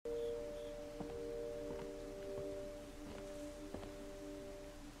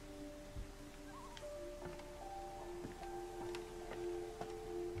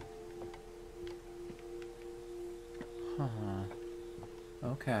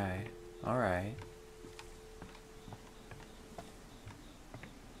Okay. Alright.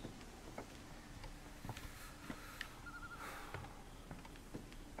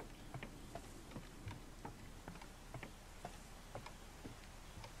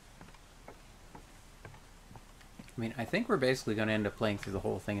 I mean, I think we're basically going to end up playing through the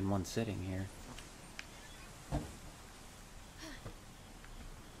whole thing in one sitting here.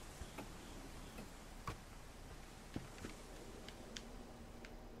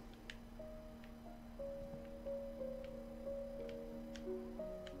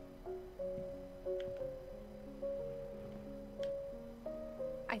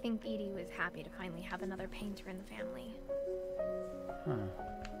 I think Edie was happy to finally have another painter in the family. Huh.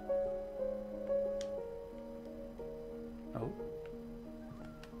 Oh.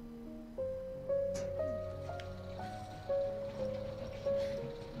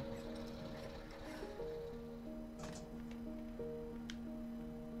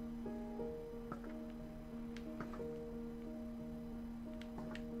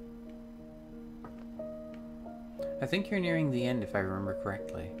 I think you're nearing the end if I remember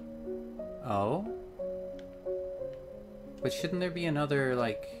correctly. Oh? But shouldn't there be another,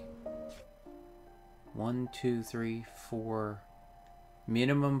 like... 1, 2, 3, 4...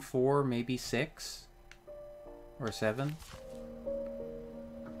 Minimum 4, maybe 6? Or 7?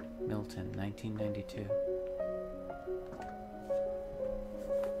 Milton, 1992.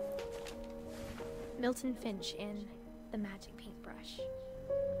 Milton Finch in The Magic Paintbrush.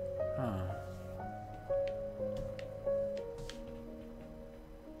 Huh.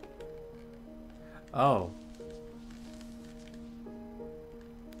 Oh.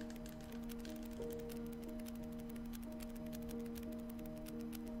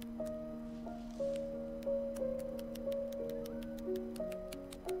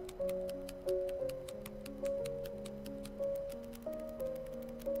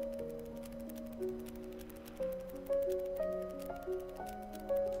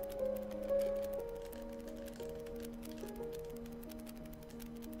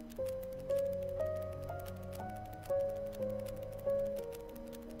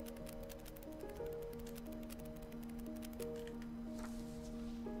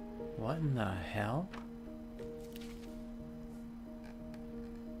 What in the hell?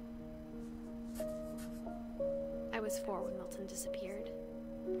 I was 4 when Milton disappeared.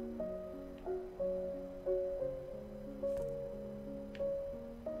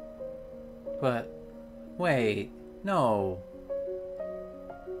 But... Wait. No.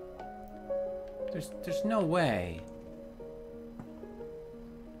 There's no way.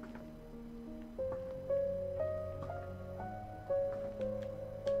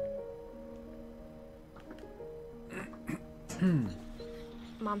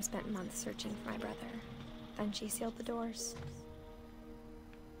 Mom spent months searching for my brother. Then she sealed the doors.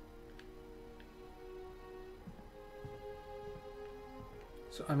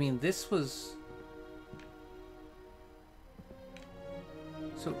 So, I mean, this was...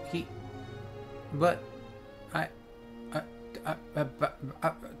 So, he... But...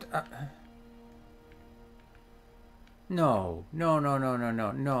 No. No, no, no, no,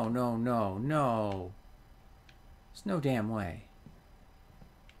 no, no, no, no, no. There's no damn way.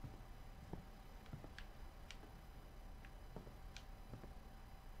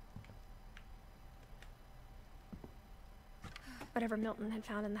 Whatever Milton had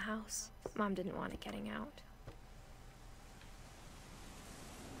found in the house, Mom didn't want it getting out.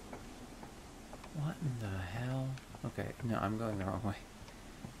 What in the hell? Okay, no, I'm going the wrong way.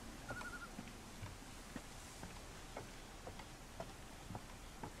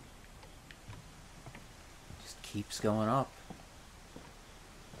 Just keeps going up.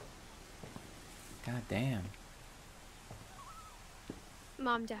 God damn.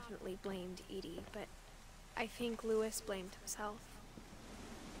 Mom definitely blamed Edie, but I think Lewis blamed himself.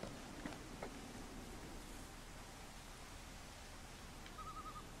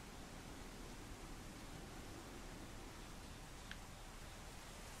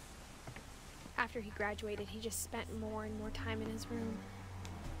 After he graduated, he just spent more and more time in his room.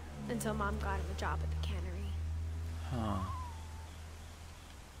 Until Mom got him a job at the cannery. Huh.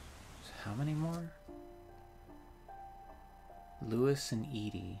 So how many more? Lewis and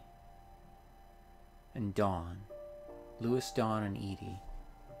Edie. And Dawn. Lewis, Dawn, and Edie.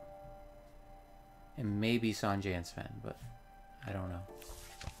 And maybe Sanjay and Sven, but I don't know.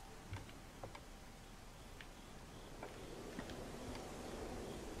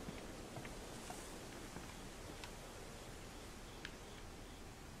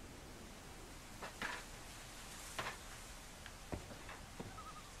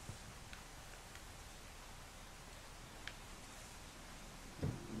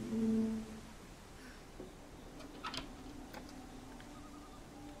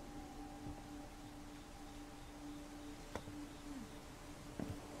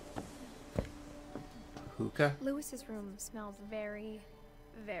 hookah? Lewis's room smelled very,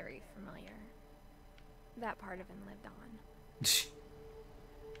 very familiar. That part of him lived on.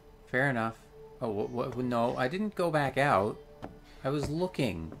 Fair enough. Oh, what? No, I didn't go back out. I was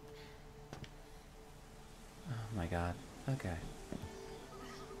looking. Oh my god. Okay.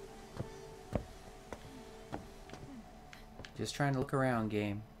 Just trying to look around,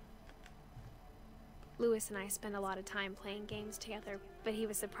 game. Lewis and I spent a lot of time playing games together, but he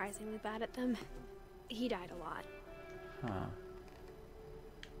was surprisingly bad at them. He died a lot. Huh.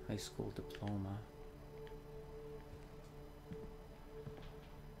 High school diploma.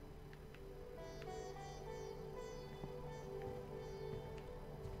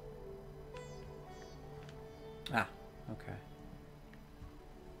 Ah, okay.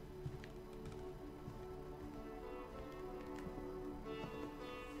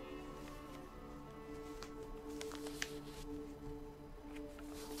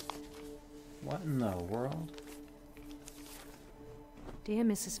 What in the world? Dear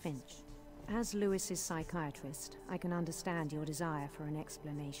Mrs. Finch, as Lewis's psychiatrist, I can understand your desire for an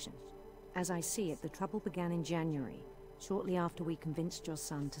explanation. As I see it, the trouble began in January, shortly after we convinced your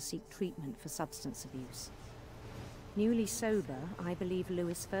son to seek treatment for substance abuse. Newly sober, I believe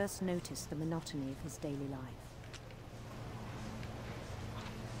Lewis first noticed the monotony of his daily life.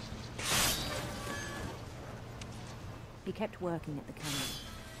 He kept working at the cannery,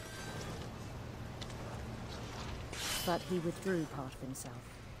 but he withdrew part of himself.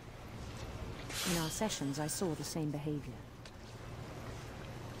 In our sessions, I saw the same behavior.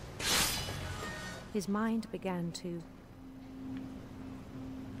 His mind began to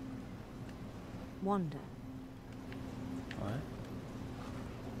wander. What?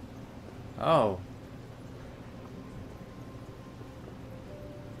 Oh.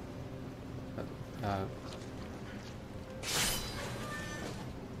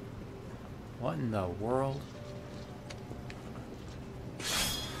 What in the world?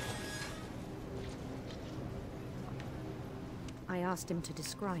 I asked him to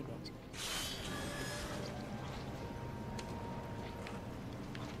describe it.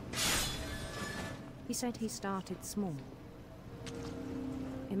 He said he started small,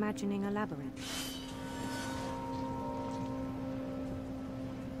 imagining a labyrinth.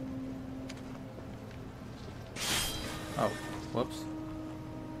 Oh, whoops.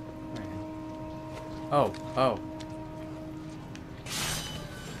 Oh, oh.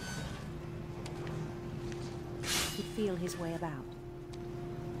 He'd feel his way about.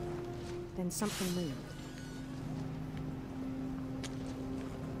 Then something moved.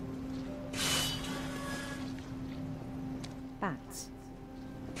 Bats.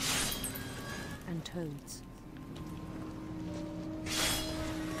 And toads.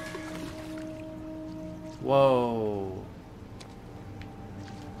 Whoa.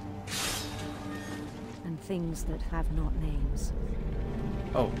 And things that have not names.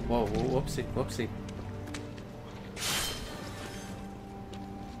 Oh, whoa, whoopsie, whoopsie.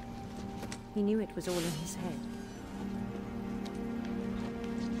 He knew it was all in his head.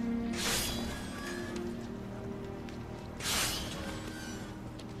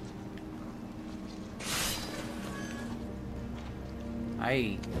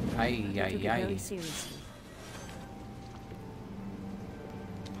 Aye, He took it aye. very seriously.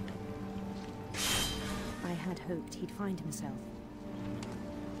 I had hoped he'd find himself.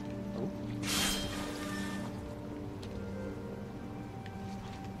 Oh.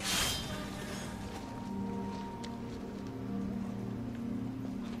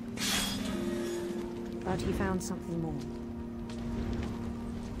 But he found something more.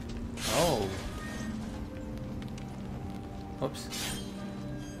 Oh. Whoops.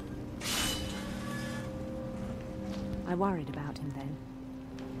 I worried about him then.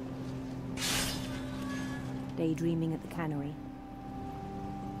 Daydreaming at the cannery.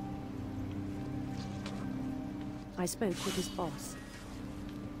 I spoke with his boss.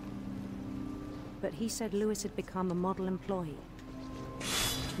 But he said Lewis had become a model employee.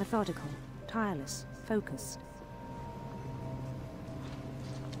 Methodical, tireless, focused.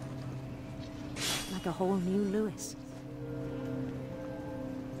 Like a whole new Lewis.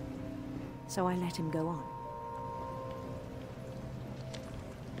 So I let him go on.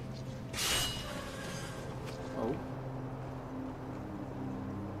 Oh.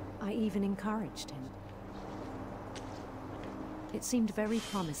 I even encouraged him. It seemed very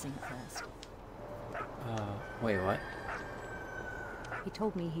promising at first. Wait, what? He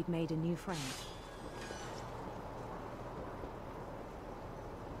told me he'd made a new friend.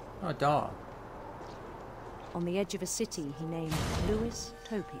 Oh, a dog. On the edge of a city he named Lewis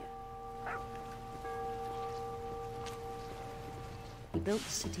Topia. He built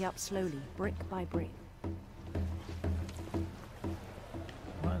the city up slowly, brick by brick.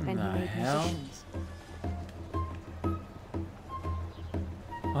 in Then the he made hell? musicians.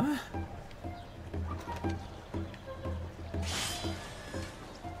 What?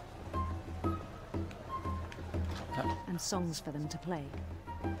 And songs for them to play.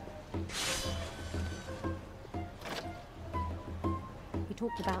 He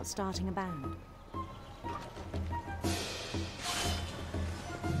talked about starting a band.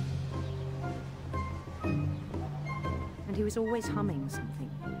 And he was always humming something.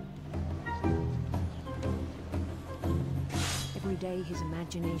 Every day his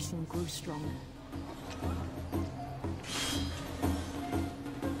imagination grew stronger.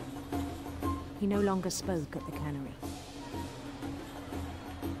 He no longer spoke at the cannery.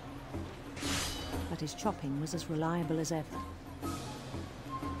 But his chopping was as reliable as ever.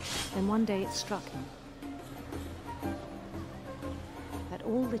 Then one day it struck him that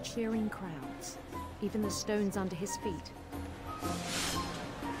all the cheering crowds, even the stones under his feet,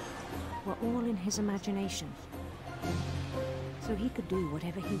 were all in his imagination. So he could do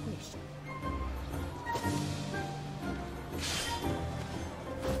whatever he wished.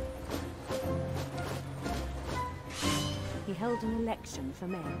 He held an election for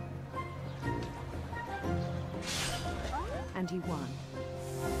mayor. And he won.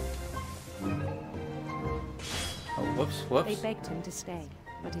 Oh, whoops, They whoops. begged him to stay,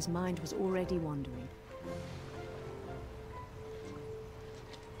 but his mind was already wandering.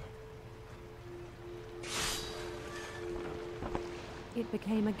 It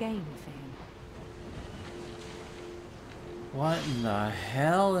became a game for him. What in the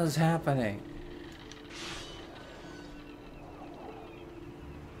hell is happening?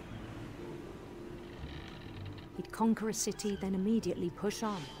 He'd conquer a city, then immediately push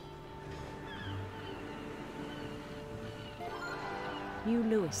on. New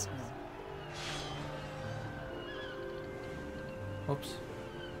Louisville. Whoops.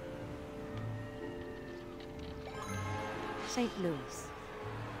 St. Louis.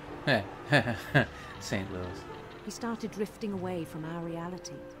 St. Louis. He started drifting away from our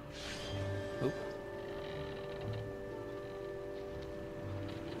reality. Oop.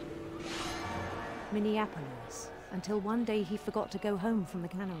 Minneapolis, until one day he forgot to go home from the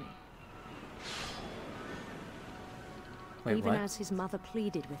cannery. Wait, Even what? as his mother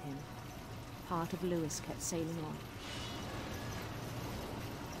pleaded with him, part of Louis kept sailing on.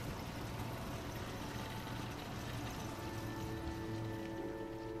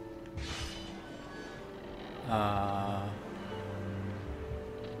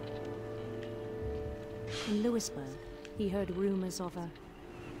 In Louisburg, he heard rumors of a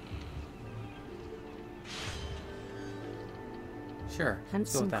Sure.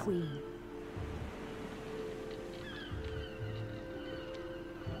 Let's go handsome with that. queen.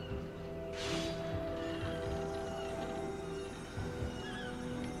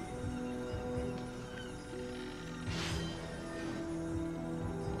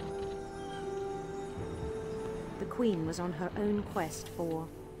 The queen was on her own quest for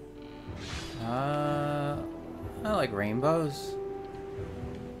I like rainbows.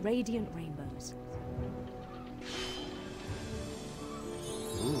 radiant rainbows.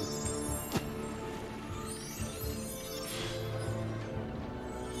 Ooh.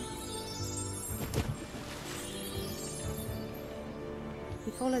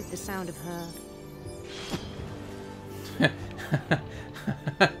 He followed the sound of her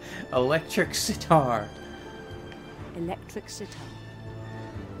Electric sitar. electric sitar.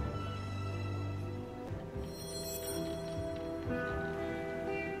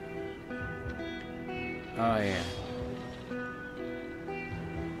 Oh yeah.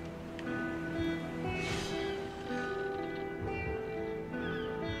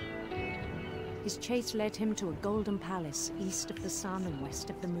 His chase led him to a golden palace east of the sun and west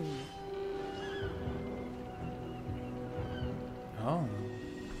of the moon. Oh.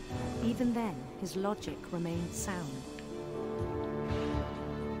 Even then, his logic remained sound.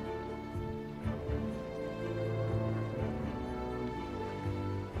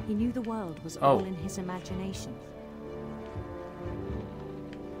 He knew the world was all in his imagination.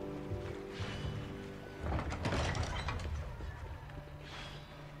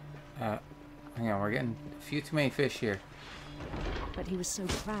 Hang on, we're getting a few too many fish here. But he was so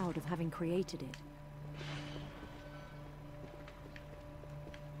proud of having created it.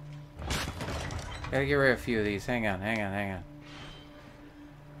 Gotta get rid of a few of these. Hang on, hang on, hang on.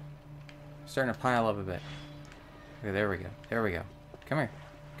 Starting to pile up a bit. Okay, there we go. There we go. Come here.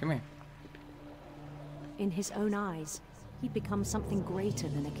 Come here. In his own eyes, he'd become something greater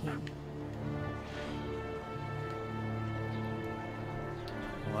than a king.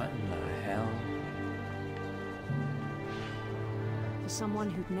 What in the hell? For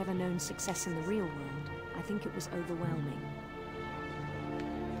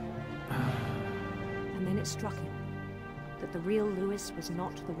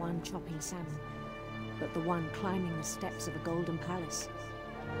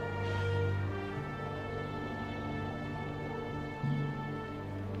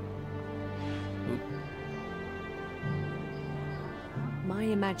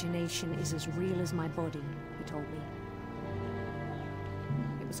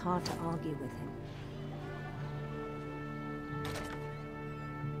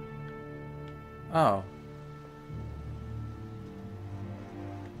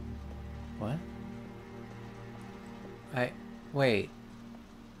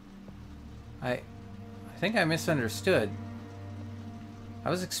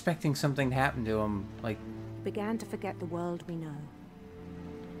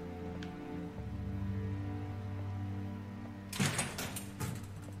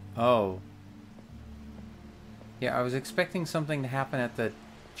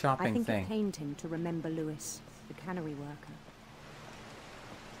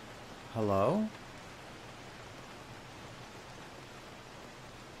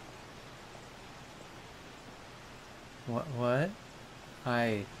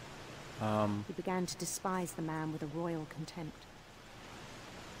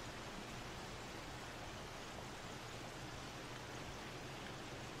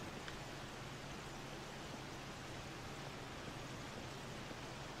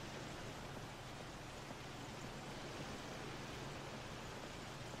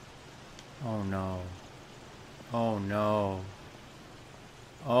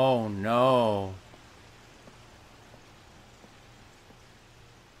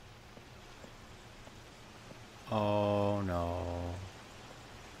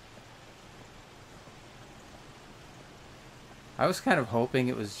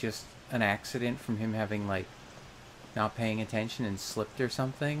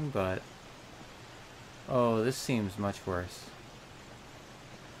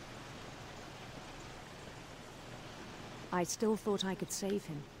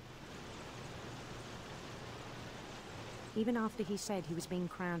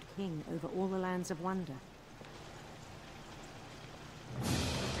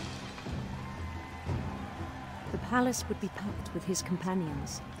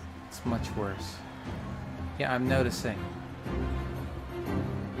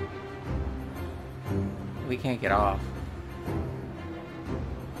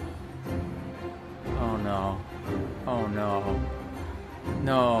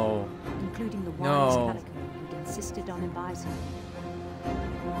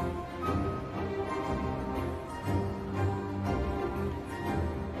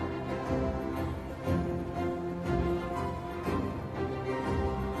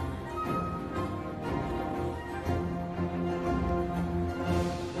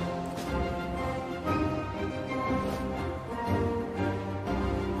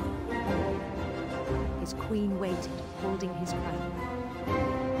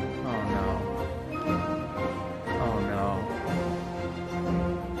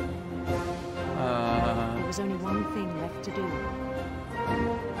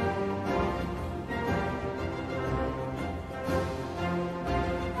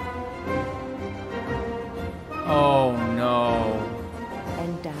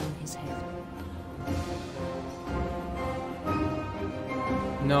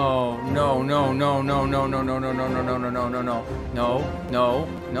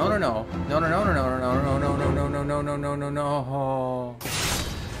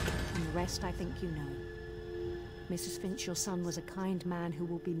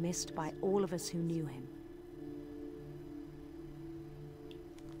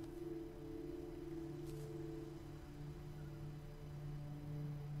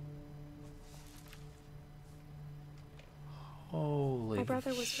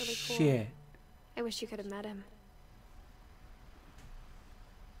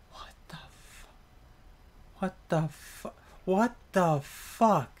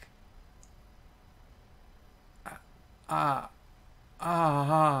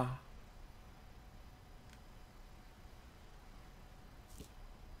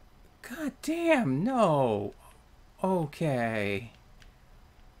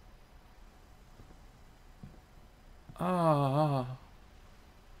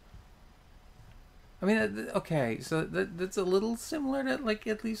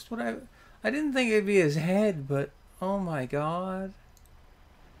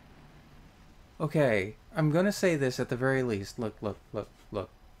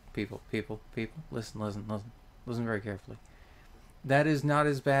that is not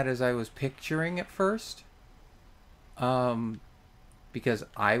as bad as I was picturing at first. Because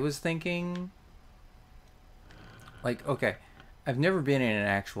I was thinking, like, okay, I've never been in an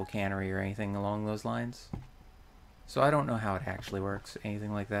actual cannery or anything along those lines, so I don't know how it actually works,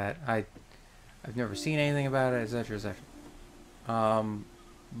 anything like that. I've never seen anything about it, etc., etc.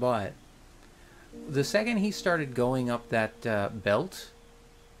 But the second he started going up that belt,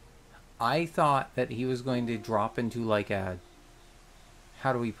 I thought that he was going to drop into like a,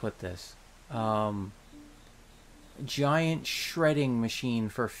 how do we put this? Giant shredding machine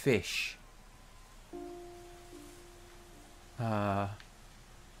for fish. On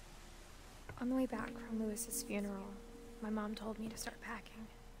the way back from Lewis's funeral, my mom told me to start packing.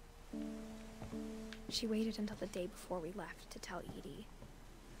 She waited until the day before we left to tell Edie.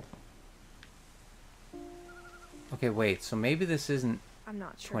 Okay, wait, so maybe this isn't I'm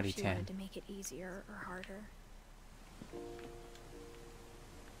not sure if she 2010. wanted to make it easier or harder.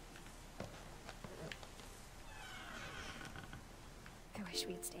 I wish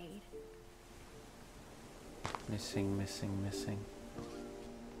we'd stayed. Missing, missing, missing.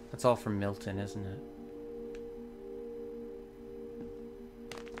 That's all from Milton, isn't it?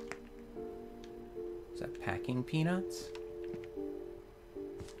 Is that packing peanuts?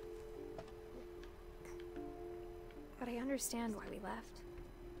 But I understand why we left.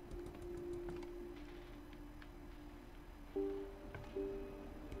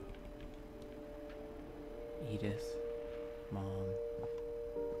 Edith, Mom.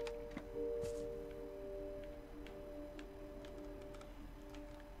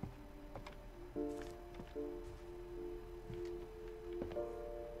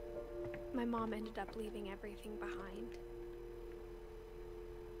 My mom ended up leaving everything behind.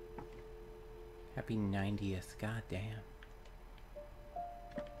 Happy 90th, goddamn.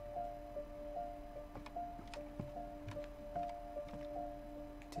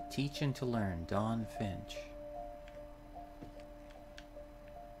 To teach and to learn, Dawn Finch.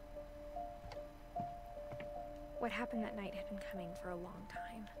 What happened that night had been coming for a long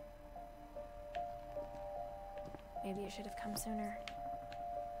time. Maybe it should have come sooner.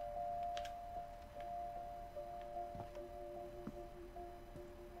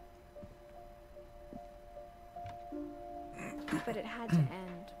 But it had to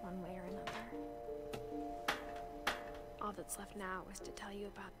end one way or another. All that's left now is to tell you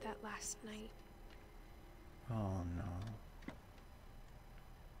about that last night. Oh no.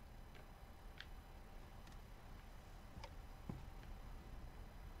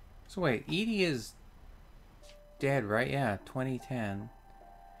 So wait, Edie is dead, right? Yeah, 2010.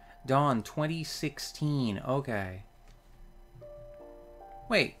 Dawn, 2016. Okay.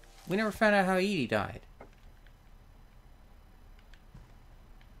 Wait, we never found out how Edie died.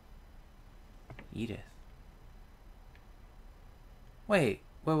 Edith. Wait.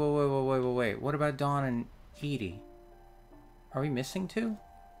 Wait. What about Dawn and Edie? Are we missing two?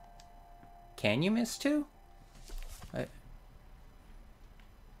 Can you miss two? Can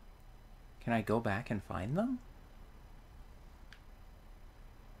I go back and find them?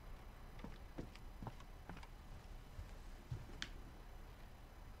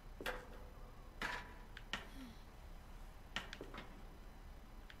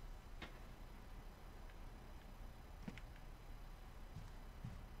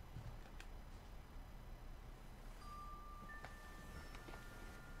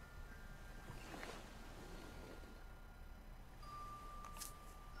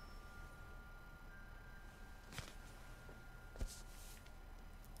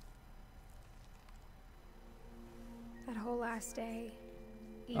 That whole last day,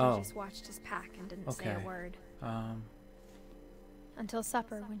 Edie just watched us pack and didn't say a word. Until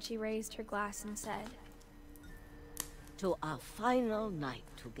supper, when she raised her glass and said, "To our final night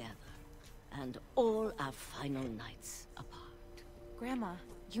together, and all our final nights apart." Grandma,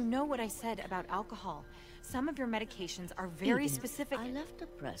 you know what I said about alcohol. Some of your medications are very Edith, specific. I left a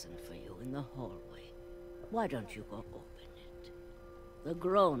present for you in the hallway. Why don't you go open it? The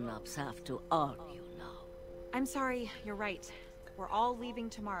grown-ups have to argue now. I'm sorry, you're right. We're all leaving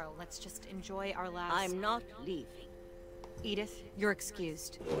tomorrow. Let's just enjoy our last... I'm not leaving. Edith, you're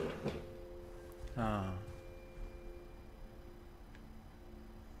excused. Oh.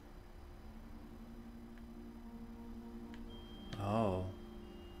 Oh.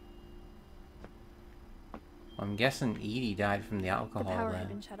 I'm guessing Edie died from the alcohol the power then. had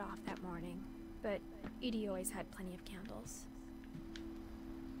been shut off that morning, but Edie always had plenty of candles.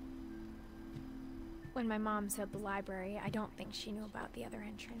 When my mom said the library, I don't think she knew about the other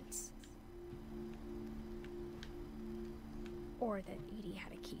entrance. Or that Edie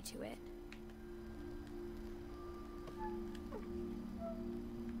had a key to it.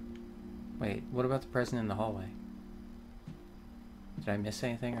 Wait, what about the present in the hallway? Did I miss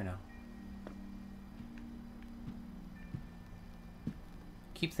anything or no?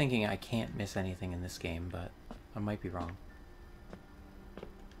 Keep thinking I can't miss anything in this game, but I might be wrong.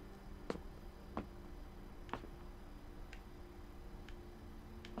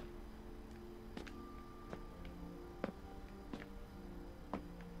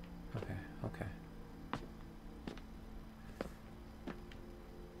 Okay, okay.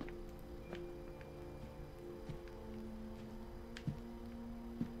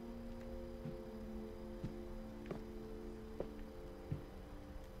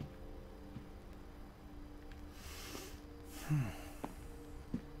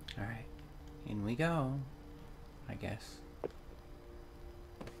 Alright, in we go, I guess.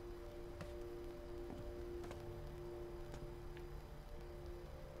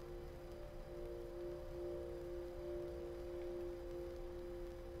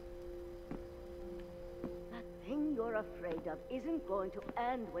 That thing you're afraid of isn't going to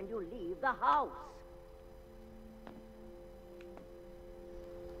end when you leave the house.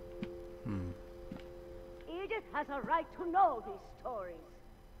 Edith has a right to know these stories.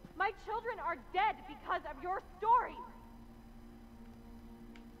 My children are dead because of your stories!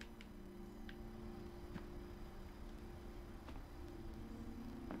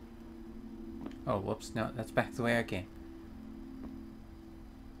 Oh, whoops, no, that's back the way I came.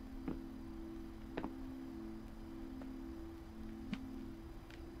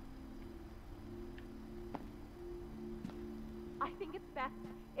 I think it's best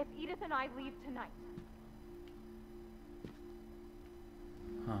if Edith and I leave tonight.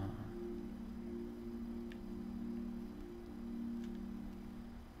 Huh.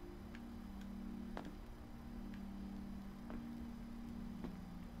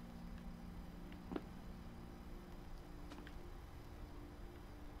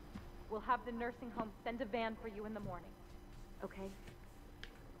 We'll have the nursing home send a van for you in the morning. Okay?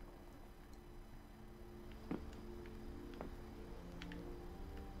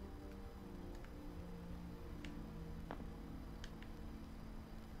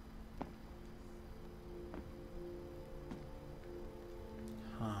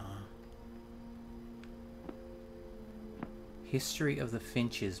 History of the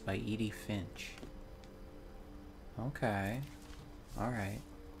Finches by Edith Finch. Okay. Alright.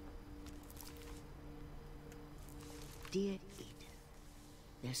 Dear Edith,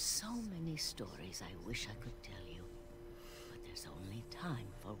 there's so many stories I wish I could tell you, but there's only time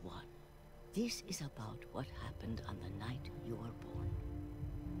for one. This is about what happened on the night you were born.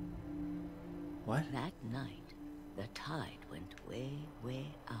 What? That night, the tide went way, way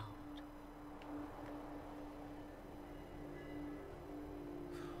out.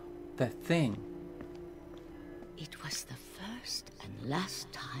 That thing. It was the first and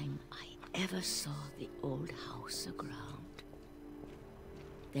last time I ever saw the old house aground.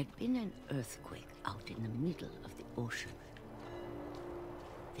 There'd been an earthquake out in the middle of the ocean.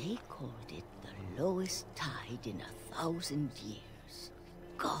 They called it the lowest tide in 1,000 years.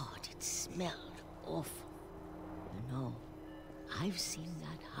 God, it smelled awful. You know, I've seen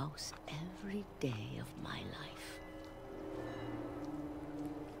that house every day of my life.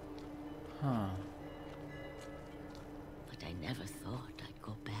 Huh. But I never thought I'd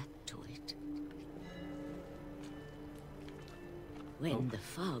go back to it. When the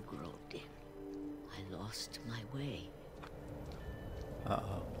fog rolled in, I lost my way.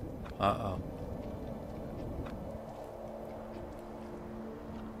 Uh-oh. Uh-oh.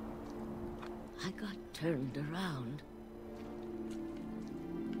 I got turned around.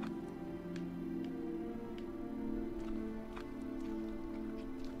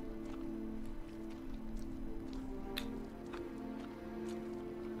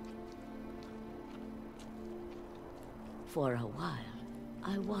 For a while,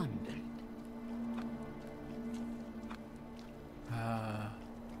 I wandered.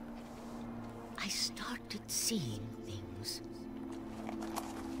 I started seeing things.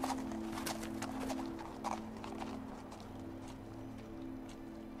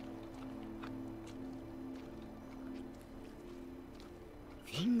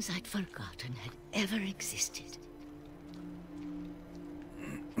 Things I'd forgotten had ever existed.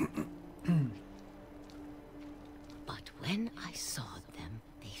 But when I saw them,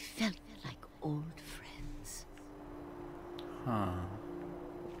 they felt like old friends. Huh.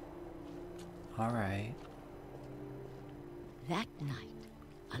 Alright. That night,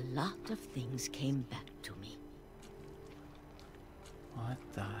 a lot of things came back to me. What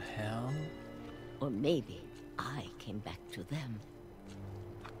the hell? Or maybe I came back to them.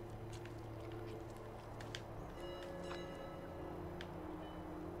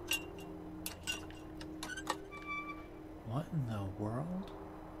 What in the world?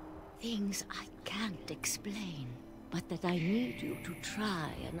 Things I can't explain, but that I need you to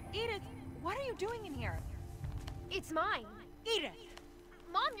try and... Edith, what are you doing in here? It's mine. Edith!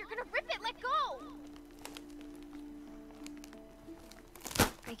 Mom, you're gonna rip it. Let go.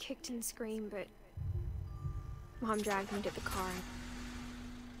 I kicked and screamed, but Mom dragged me to the car.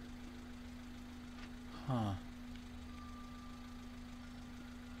 Huh.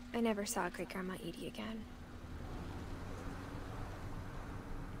 I never saw Great Grandma Edie again.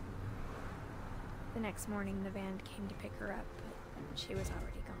 The next morning, the van came to pick her up, but she was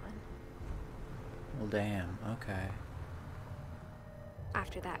already gone. Well, damn. Okay.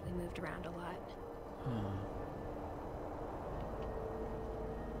 After that, we moved around a lot. Huh.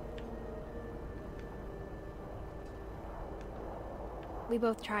 We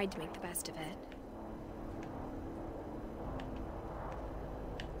both tried to make the best of it.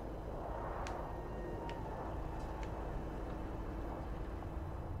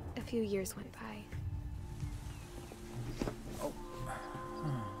 A few years went by. Oh. Huh.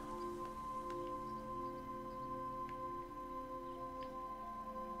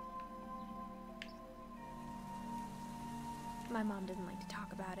 My mom didn't like to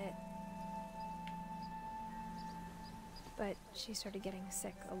talk about it. But she started getting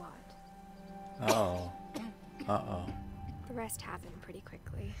sick a lot. Uh-oh. Uh-oh. The rest happened pretty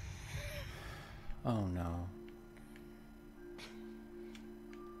quickly. Oh, no.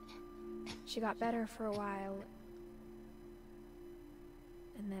 She got better for a while,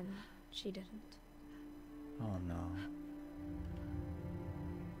 and then she didn't. Oh, no.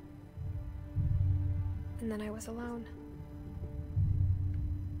 And then I was alone.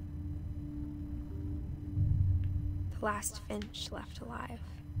 The last Finch left alive.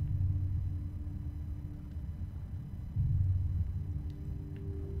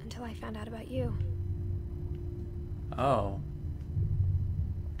 Until I found out about you. Oh.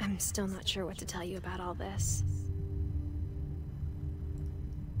 I'm still not sure what to tell you about all this.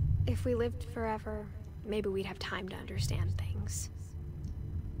 If we lived forever, maybe we'd have time to understand things.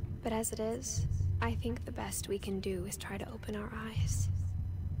 But as it is, I think the best we can do is try to open our eyes.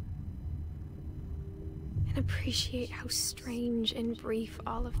 And appreciate how strange and brief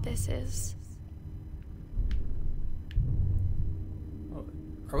all of this is.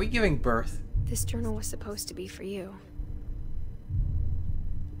 Are we giving birth? This journal was supposed to be for you.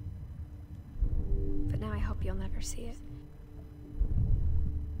 But now I hope you'll never see it.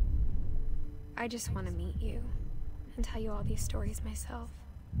 I just want to meet you and tell you all these stories myself.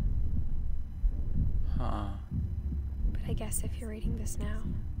 Huh. But I guess if you're reading this now,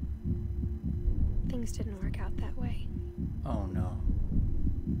 things didn't work out that way. Oh, no.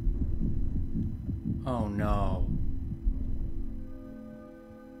 Oh, no.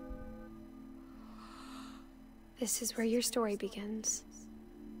 This is where your story begins.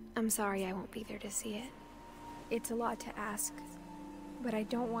 I'm sorry I won't be there to see it. It's a lot to ask, but I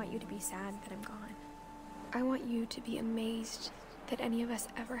don't want you to be sad that I'm gone. I want you to be amazed that any of us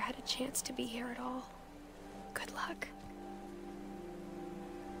ever had a chance to be here at all. Good luck.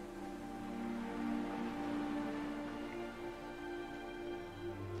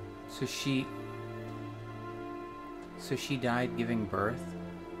 So she died giving birth?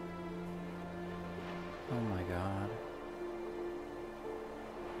 Oh my god.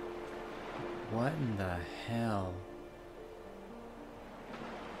 What in the hell?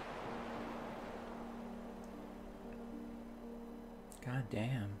 God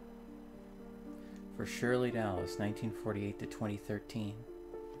damn. For Shirley Dallas, 1948 to 2013.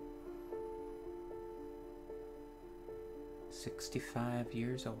 65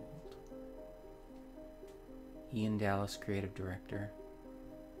 years old. Ian Dallas, creative director.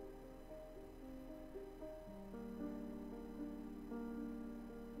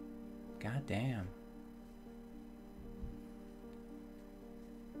 God damn.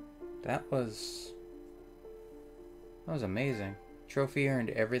 That was amazing. Trophy earned,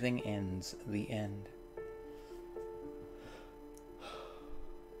 everything ends, the end.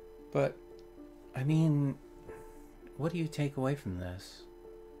 But, I mean, what do you take away from this?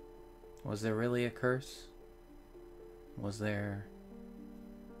 Was there really a curse? Was there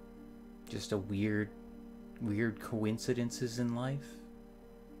just a weird coincidences in life?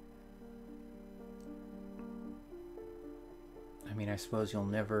 I mean, I suppose you'll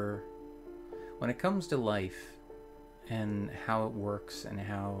never... When it comes to life and how it works and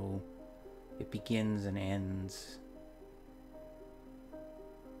how it begins and ends,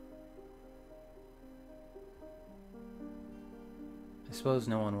 I suppose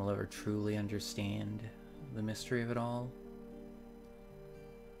no one will ever truly understand the mystery of it all.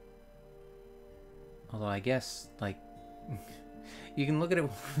 Although I guess, like, You can look at it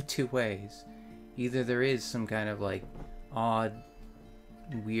one of two ways. Either there is some kind of like odd,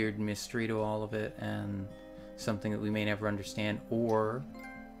 weird mystery to all of it and something that we may never understand, or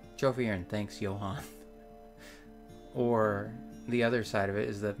Trophy Aaron, thanks Johan. Or the other side of it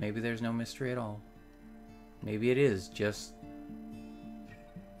is that maybe there's no mystery at all. Maybe it is just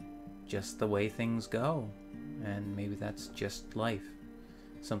the way things go, and maybe that's just life.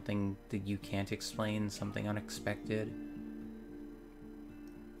 Something that you can't explain, something unexpected.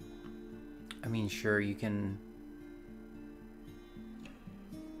 I mean, sure, you can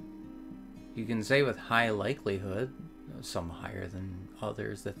say with high likelihood, some higher than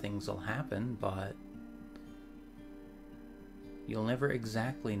others, that things will happen, but you'll never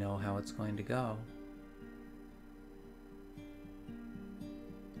exactly know how it's going to go.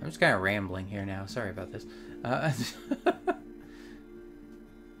 I'm just kind of rambling here now. Sorry about this.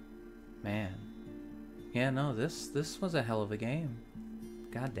 Man. Yeah, no, this was a hell of a game.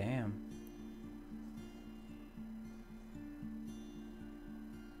 God damn.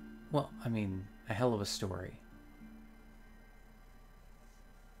 Well, I mean, a hell of a story.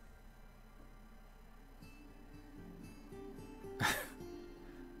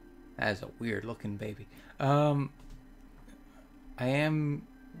 That is a weird looking baby.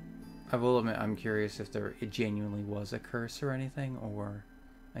 I will admit, I'm curious if it genuinely was a curse or anything, or,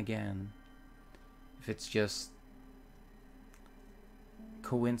 again, if it's just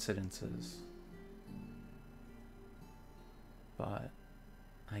coincidences. But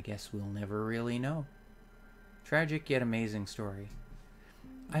I guess we'll never really know. Tragic yet amazing story.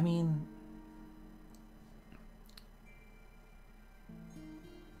 I mean,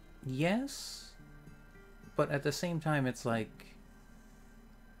 yes, but at the same time, it's like,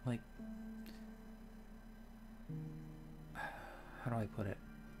 how do I put it?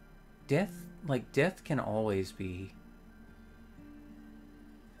 Death can always be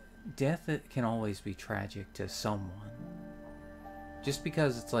tragic to someone. Just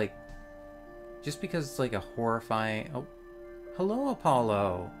because it's like a horrifying... Oh, hello,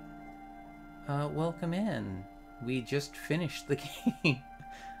 Apollo. Welcome in. We just finished the game.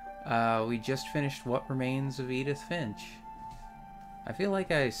 We just finished What Remains of Edith Finch. I feel like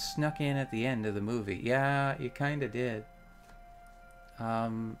I snuck in at the end of the movie. Yeah, you kind of did.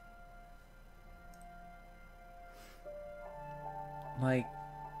 Like,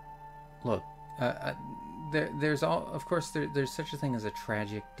 look, there's such a thing as a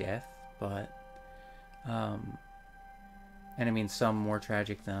tragic death, but, and I mean some more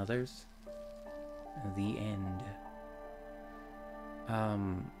tragic than others. The end.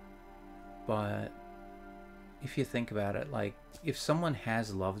 But if you think about it, like, if someone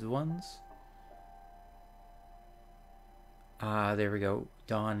has loved ones, there we go.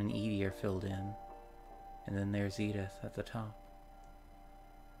 Dawn and Edie are filled in, and then there's Edith at the top.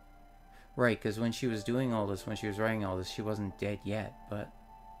 Right, because when she was doing all this, when she was writing all this, she wasn't dead yet, but...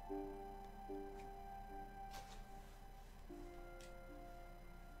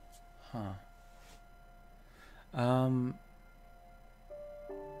 Huh.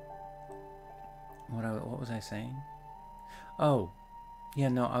 What was I saying? Oh, yeah,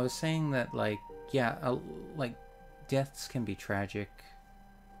 no, I was saying that, like, yeah, like, deaths can be tragic.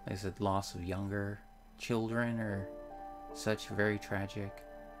 Like I said, loss of younger children or such, very tragic.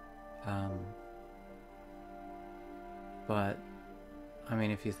 But, I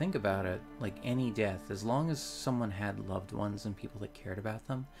mean, if you think about it, like any death, as long as someone had loved ones and people that cared about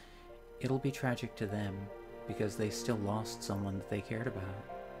them, it'll be tragic to them because they still lost someone that they cared about.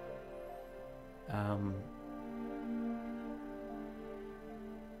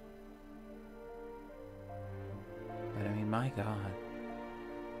 But I mean, my God.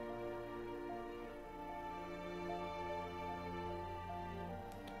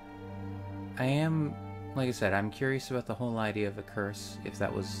 I am, like I said, I'm curious about the whole idea of a curse, if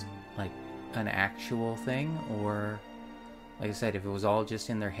that was, like, an actual thing, or, like I said, if it was all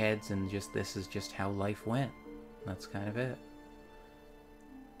just in their heads and just this is just how life went. That's kind of it.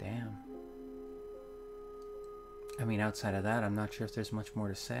 Damn. I mean, outside of that, I'm not sure if there's much more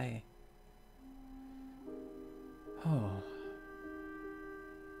to say. Oh.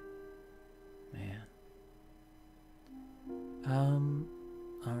 Man.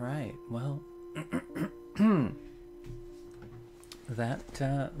 Alright, well,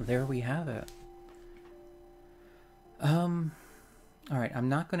 there we have it. Alright, I'm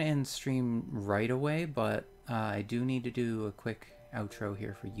not going to end stream right away, but I do need to do a quick outro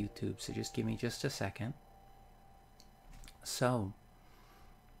here for YouTube, so just give me just a second. So,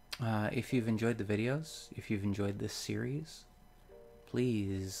 if you've enjoyed the videos, if you've enjoyed this series,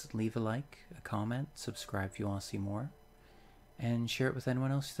 please leave a like, a comment, subscribe if you want to see more. and share it with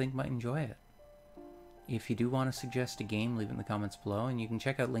anyone else you think might enjoy it. If you do want to suggest a game, leave it in the comments below, and you can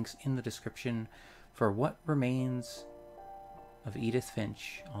check out links in the description for What Remains of Edith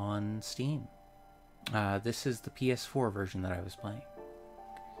Finch on Steam. This is the PS4 version that I was playing.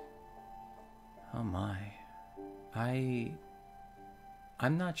 Oh my.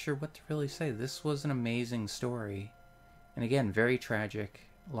 I'm not sure what to really say. This was an amazing story. And again, very tragic.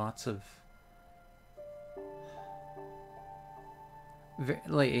 Lots of...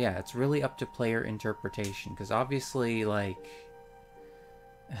 like, yeah, it's really up to player interpretation. Because obviously, like...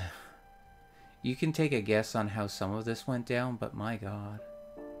 you can take a guess on how some of this went down, but my god.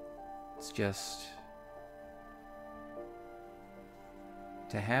 It's just...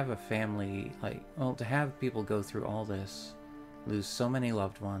 to have a family, like... well, to have people go through all this... lose so many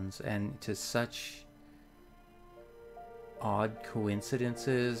loved ones, and to such odd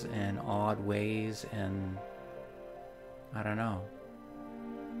coincidences and odd ways, and I don't know.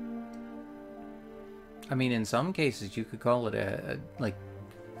 I mean, in some cases you could call it a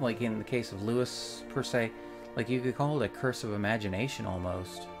like in the case of Lewis per se, like you could call it a curse of imagination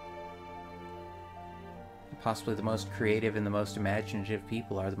almost. Possibly the most creative and the most imaginative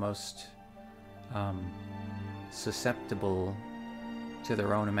people are the most susceptible to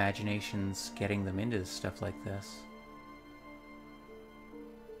their own imaginations getting them into stuff like this.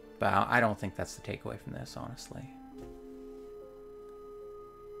 But I don't think that's the takeaway from this, honestly.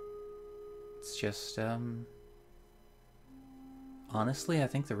 It's just, honestly, I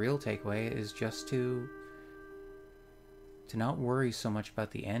think the real takeaway is just to not worry so much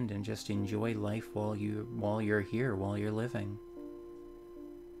about the end and just enjoy life while you're here, while you're living.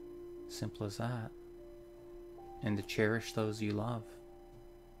 Simple as that. And to cherish those you love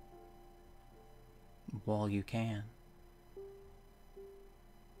while you can.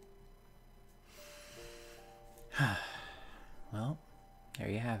 Well, there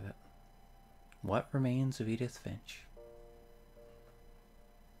you have it. What Remains of Edith Finch.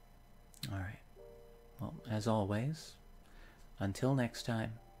 Alright. Well, as always, until next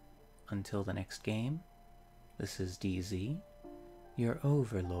time, until the next game, this is DZ, your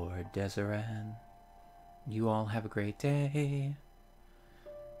Overlord Deseran. You all have a great day,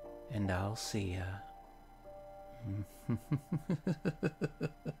 and I'll see ya.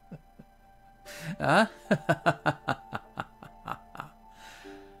 Huh?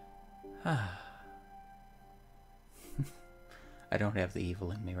 I don't have the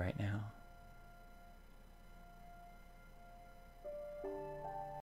evil in me right now.